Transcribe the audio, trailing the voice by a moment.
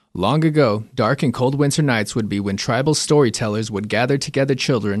Long ago, dark and cold winter nights would be when tribal storytellers would gather together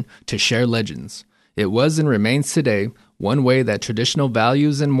children to share legends. It was and remains today one way that traditional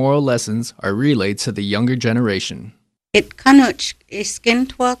values and moral lessons are relayed to the younger generation. It kanuch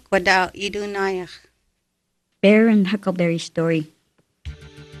iskintwa kwadaw idunayach. Bear and Huckleberry story.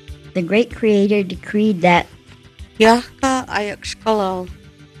 The great creator decreed that Yahka ayak skalal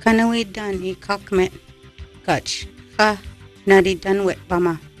kanawidan I kakmet gach ha nadidanwet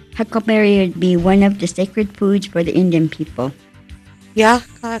bama. Huckleberry would be one of the sacred foods for the Indian people.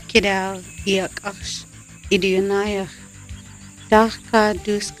 Yahka kidaw iyak aksh idunayach. Dahka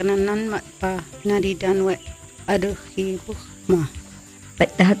dus kananan matpa nadidanwet aduhi bukhma.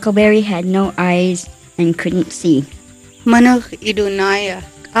 But the Huckleberry had no eyes and couldn't see. Manuch idunaya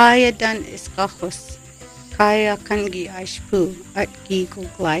kaya dan iskachus kaya kangi ashpu at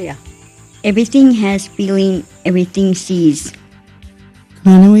giguglaya. Everything has feeling, everything sees.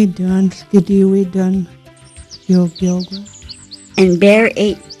 Kanawi dan skidiwi dan yogyoga. And Bear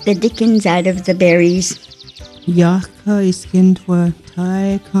ate the dickens out of the berries. Yaka iskintwa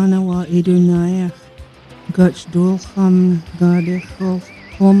tai kanawa idunaya. Gach dulham gadichol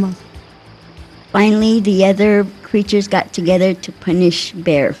homa. Finally, the other creatures got together to punish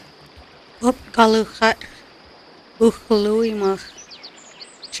Bear. Up kaluchat ukhluimach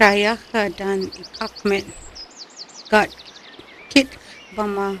chayaka dan ikakmet got kit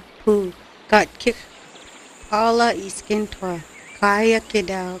bama pu got kik hala iskintwa kaya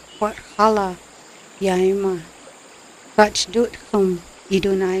kida kwat hala yaima gach dut hum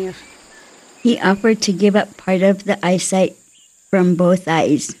idunayach. He offered to give up part of the eyesight from both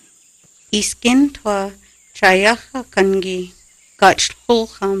eyes. Iskintwa chayaka kangi gach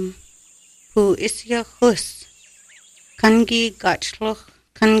hulham pu isya hus kangi gach luch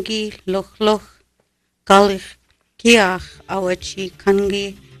kangi luch galich kiach awachi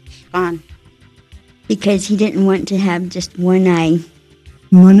kangi shkan. Because he didn't want to have just one eye.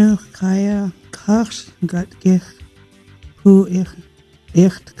 Manu kaya kachs gat gich pu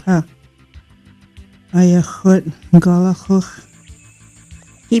echt ka. Ayachut galachuch.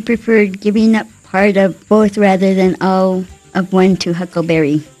 He preferred giving up part of both rather than all of one to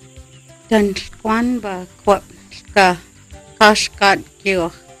Huckleberry. Dan kwan ba kwap ka kashkat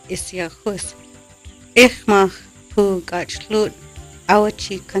gioch isya hus. Ichmach pu gach lut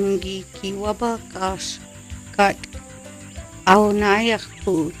awachi kangi kiwaba kash gat awnayach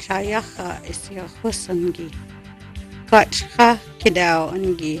pu chayacha isya husangi. Gach ha kidaw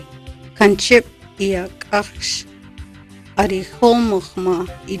angi kanchip iyak aksh ari holmuchma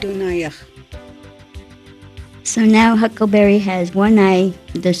idunayach. So now Huckleberry has one eye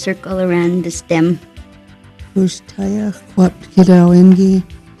with a circle around the stem. Hustayach kwat kidaw ingi.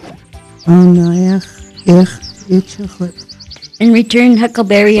 Awnayach echt itchachut. In return,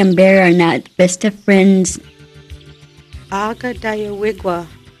 Huckleberry and Bear are now the best of friends. Aga daya wigwa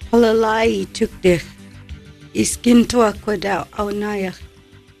halalai tukdich iskintwa kwadaw awnayach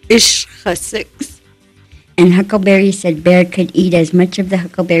ish chasix. And Huckleberry said Bear could eat as much of the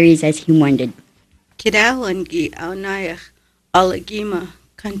huckleberries as he wanted. Kidawangi awnayach alagima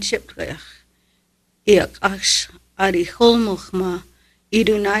kanchiptrich iak ash ari holmuchma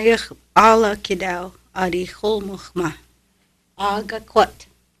idunayach ala kidaw ari holmuchma aga kwat.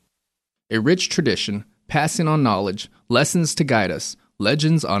 A rich tradition, passing on knowledge, lessons to guide us,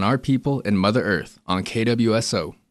 legends on our people and Mother Earth on KWSO.